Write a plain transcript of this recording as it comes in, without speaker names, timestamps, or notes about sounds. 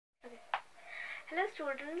Hello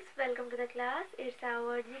students, welcome to the class. It's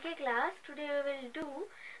our GK class. Today we will do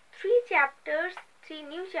three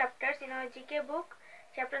new chapters in our GK book.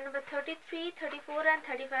 Chapter number 33, 34 and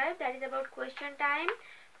 35, that is about question time,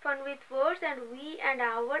 fun with words and we and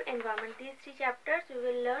our environment. These three chapters we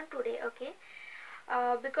will learn today, okay?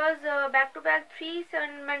 Because back to back 3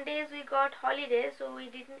 Mondays we got holidays, so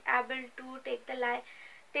we didn't able to take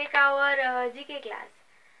our GK class,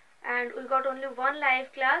 and we got only one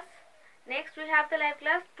live class. Next we have the live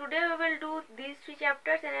class. Today we will do these three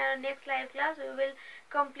chapters, and in our next live class we will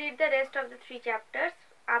complete the rest of the three chapters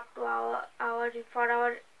up to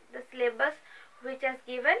the syllabus which is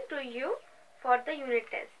given to you for the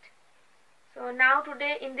unit test. So now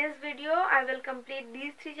today in this video I will complete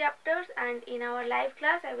these three chapters, and in our live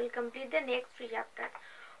class I will complete the next three chapters.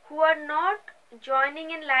 Who are not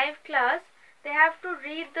joining in live class, they have to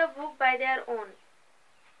read the book by their own.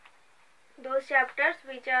 Those chapters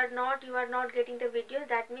which are not, you are not getting the videos,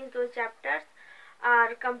 that means those chapters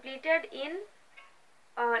are completed in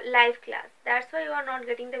live class. That's why you are not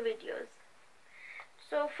getting the videos.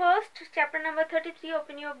 So first, chapter number 33,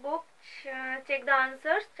 open your book, check the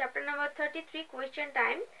answers. Chapter number 33, question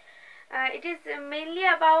time. It is mainly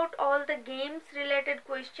about all the games related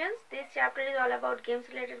questions. This chapter is all about games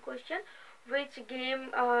related question. Which game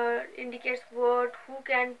indicates what, who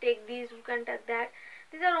can take this, who can take that.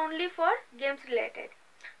 These are only for games related.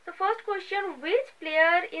 So first question, which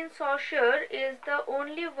player in soccer is the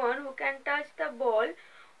only one who can touch the ball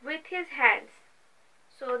with his hands?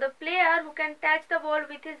 So the player who can touch the ball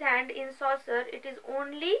with his hand in soccer, it is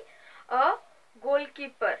only a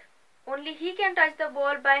goalkeeper. Only he can touch the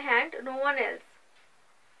ball by hand, no one else.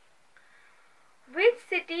 Which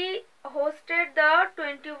city hosted the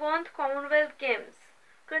 21st Commonwealth Games?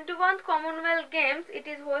 21st Commonwealth Games, it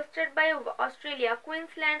is hosted by Australia,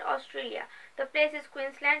 Queensland, Australia. The place is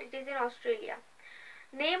Queensland, it is in Australia.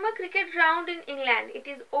 Name a cricket ground in England. It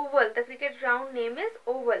is oval. The cricket ground name is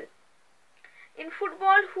oval. In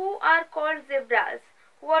football, who are called zebras?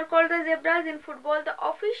 Who are called the zebras in football? The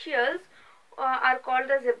officials are called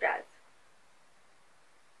the zebras.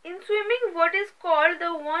 In swimming, what is called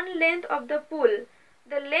the one length of the pool?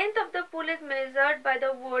 The length of the pool is measured by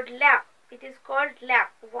the word lap. It is called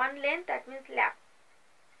lap. One length, that means lap.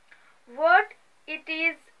 What is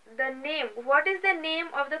the name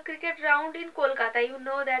of the cricket ground in Kolkata? You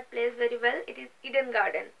know that place very well. It is Eden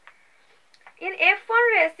Garden. In F1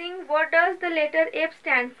 racing, what does the letter F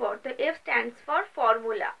stand for? The F stands for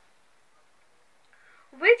formula.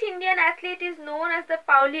 Which Indian athlete is known as the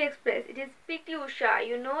Pauli Express? It is PT Usha.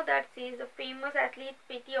 You know that she is a famous athlete,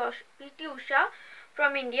 PT Usha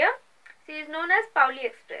from India. She is known as Pauli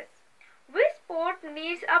Express. Which sport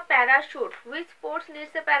needs a parachute? Which sport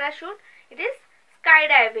needs a parachute? It is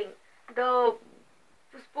skydiving. The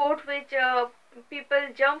sport which people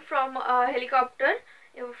jump from a helicopter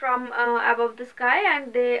from above the sky,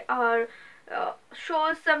 and they are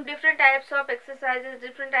shows some different types of exercises,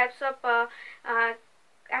 different types of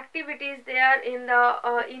activities there in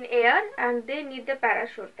air, and they need the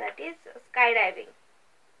parachute. That is skydiving.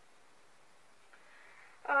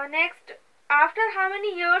 Next, after how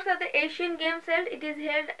many years are the Asian Games held? It is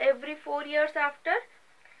held every 4 years after.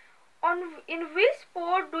 In which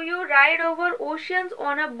sport do you ride over oceans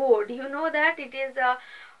on a board? You know that it is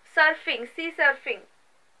surfing, sea surfing.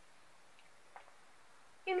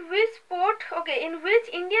 In which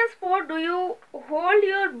Indian sport do you hold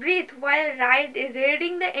your breath while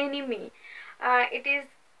raiding the enemy? It is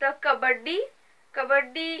the kabaddi.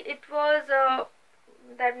 Kabaddi, it was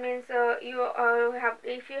that means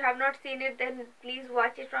if you have not seen it, then please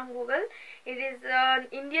watch it from Google. It is an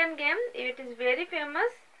Indian game. It is very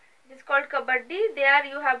famous. It is called kabaddi. There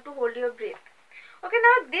you have to hold your breath. Okay,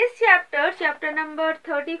 now this chapter number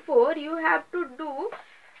 34, you have to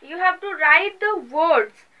write the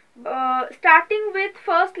words starting with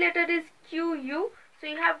first letter is QU. So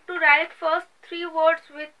you have to write first 3 words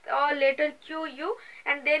with letter QU,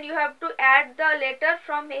 and then you have to add the letter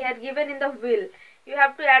from here given in the wheel. You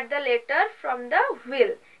have to add the letter from the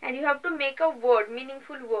wheel, and you have to make a word,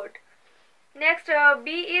 meaningful word. Next,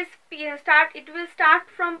 B is it will start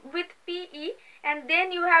with PE, and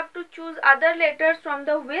then you have to choose other letters from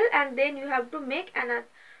the wheel, and then you have to make another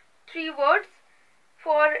 3 words.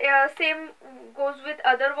 For same goes with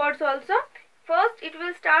other words also. First, it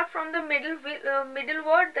will start from the middle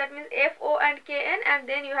word, that means FO and KN, and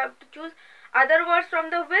then you have to choose other words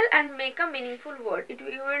from the wheel and make a meaningful word. You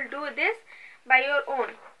will do this by your own.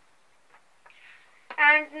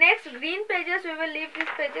 And next, green pages, we will leave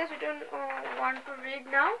these pages. We don't want to read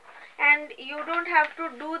now, and you don't have to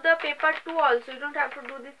do the paper 2 also. You don't have to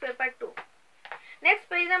do this paper 2. Next,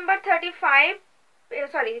 page number 35.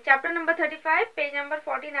 sorry, chapter number 35, page number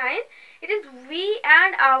 49. It is we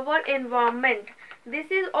and our environment.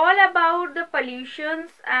 This is all about the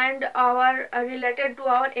pollutions and our related to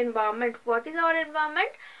our environment. What is our environment?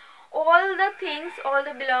 All the things, all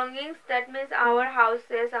the belongings, that means our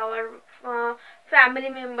houses, our family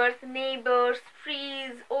members, neighbors,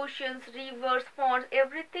 trees, oceans, rivers, ponds,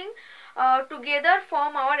 everything together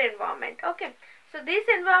form our environment. Okay, so this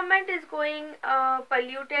environment is going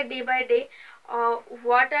polluted day by day.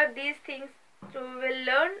 What are these things? So we will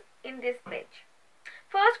learn in this page.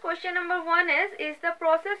 First, question number 1 is the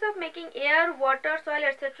process of making air, water, soil,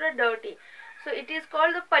 etc. dirty. So it is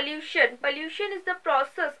called the pollution. Pollution is the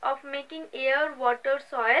process of making air, water,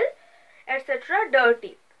 soil, etc.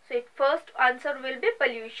 dirty. So it first answer will be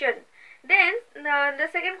pollution. Then the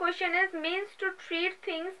second question is means to treat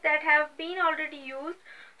things that have been already used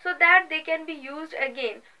so that they can be used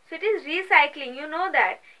again. So it is recycling. You know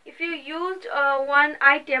that if you used one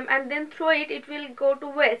item and then throw it, it will go to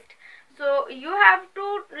waste. So you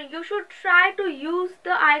should try to use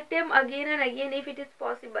the item again and again if it is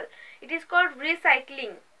possible. It is called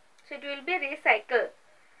recycling. So it will be recycle.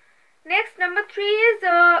 Next, number 3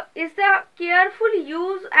 is the careful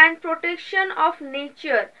use and protection of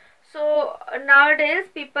nature. So nowadays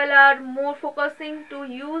people are more focusing to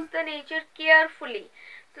use the nature carefully.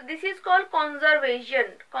 So this is called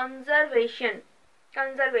conservation.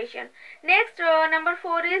 Next, number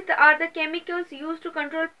 4 are the chemicals used to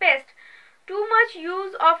control pests. Too much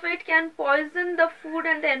use of it can poison the food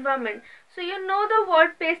and the environment. So you know the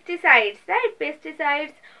word pesticides, right?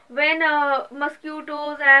 Pesticides, when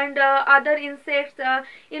mosquitoes and other insects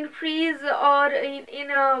increase, or in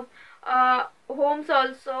homes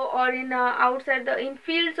also, or in outside in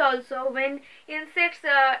fields also, when insects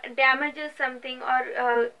damages something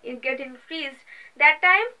or get increased, that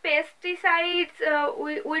time pesticides,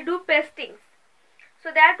 we do pestings.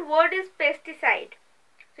 So that word is pesticide.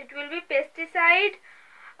 So it will be pesticide.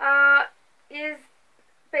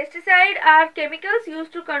 Pesticide are chemicals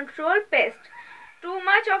used to control pests. Too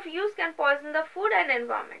much of use can poison the food and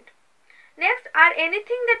environment. Next, are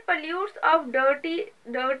anything that pollutes or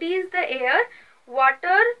dirties the air,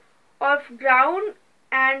 water, or ground,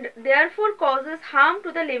 and therefore causes harm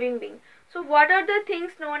to the living being. So what are the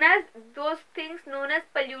things known as? Those things known as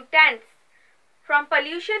pollutants. From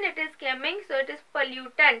pollution it is coming, so it is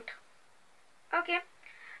pollutant. Okay.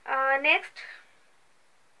 Next,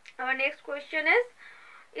 our next question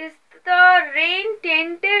is the rain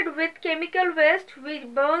tainted with chemical waste which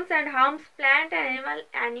burns and harms plant and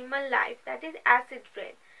animal life? That is acid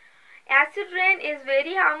rain. Acid rain is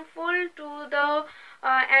very harmful to the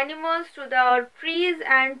animals, to the trees,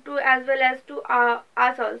 and to as well as to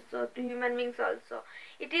us also, to human beings also.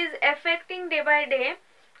 It is affecting day by day.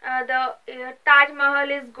 The Taj Mahal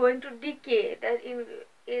is going to decay.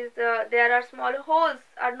 There are small holes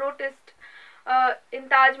are noticed in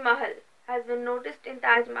Taj Mahal, has been noticed in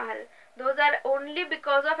Taj Mahal. Those are only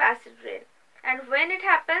because of acid rain. And when it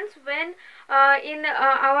happens, when in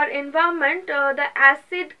our environment the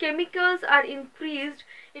acid chemicals are increased,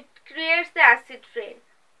 it creates the acid rain.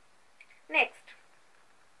 Next,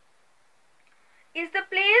 is the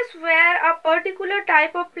place where a particular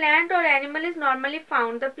type of plant or animal is normally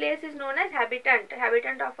found. The place is known as habitat.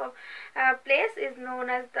 Habitat of a place is known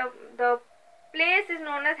as the place is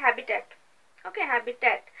known as habitat. Okay,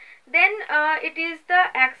 habitat. Then it is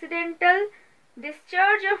the accidental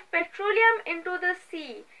discharge of petroleum into the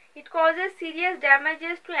sea. It causes serious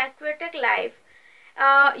damages to aquatic life.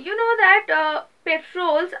 You know that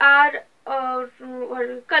petrols are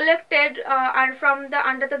collected from the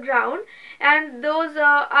under the ground, and those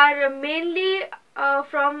are mainly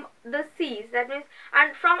from the seas. That means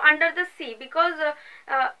and from under the sea, because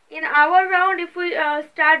in our ground, if we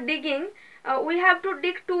start digging, we have to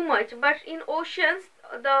dig too much, but in oceans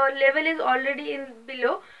the level is already in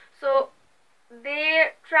below, so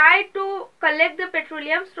they try to collect the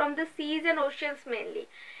petroleums from the seas and oceans mainly.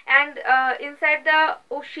 And inside the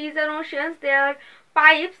seas and oceans there are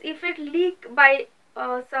pipes. If it leak by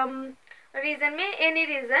some reason, any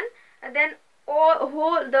reason, then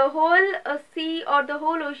the whole sea or the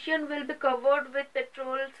whole ocean will be covered with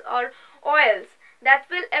petrols or oils that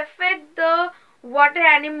will affect the water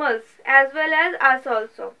animals as well as us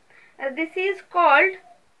also. This is called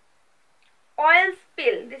oil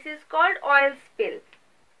spill. This is called oil spill.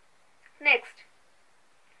 Next,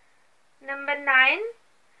 number 9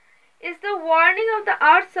 is the warning of the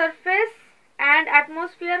Earth's surface and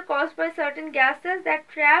atmosphere caused by certain gases that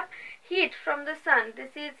trap heat from the sun.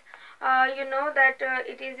 This is you know that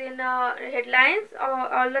it is in headlines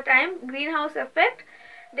all the time, greenhouse effect.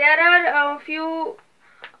 There are a few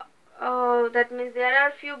that means there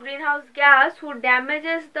are few greenhouse gas who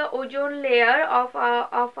damages the ozone layer of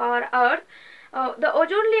our earth. The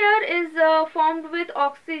ozone layer is formed with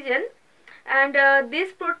oxygen, and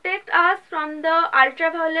this protect us from the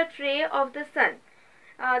ultraviolet ray of the sun.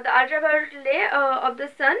 The ultraviolet ray of the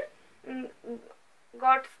sun mm,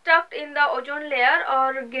 got stuck in the ozone layer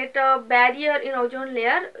or get a barrier in ozone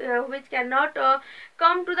layer, which cannot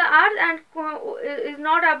come to the earth and is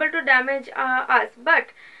not able to damage us. But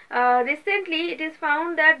recently it is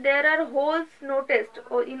found that there are holes noticed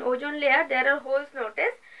in ozone layer. There are holes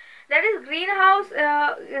noticed. That is greenhouse,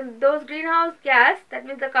 those greenhouse gas, that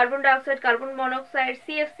means the carbon dioxide, carbon monoxide,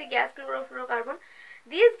 CFC gas, chlorofluorocarbon.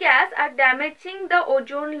 These gas are damaging the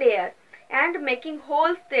ozone layer and making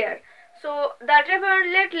holes there. So the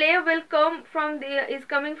ultraviolet layer will come from is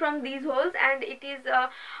coming from these holes, and it is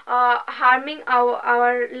harming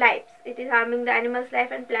our lives. It is harming the animals'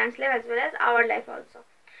 life and plants' life as well as our life also.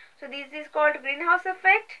 So this is called greenhouse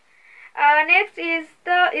effect. Next is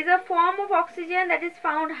a form of oxygen that is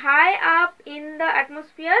found high up in the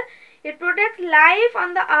atmosphere. It protects life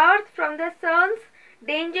on the earth from the sun's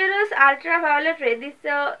dangerous ultraviolet ray. This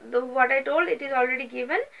what I told, it is already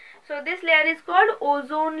given. So this layer is called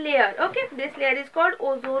ozone layer. Okay, this layer is called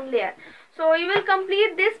ozone layer. So you will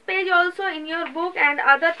complete this page also in your book and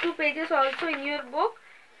other 2 pages also in your book,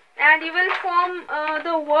 and you will form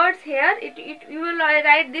the words here. You will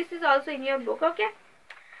write this is also in your book. Okay.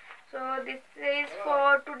 So this is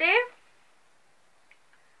for today.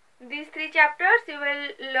 These 3 chapters you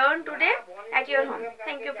will learn today at your home.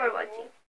 Thank you for watching.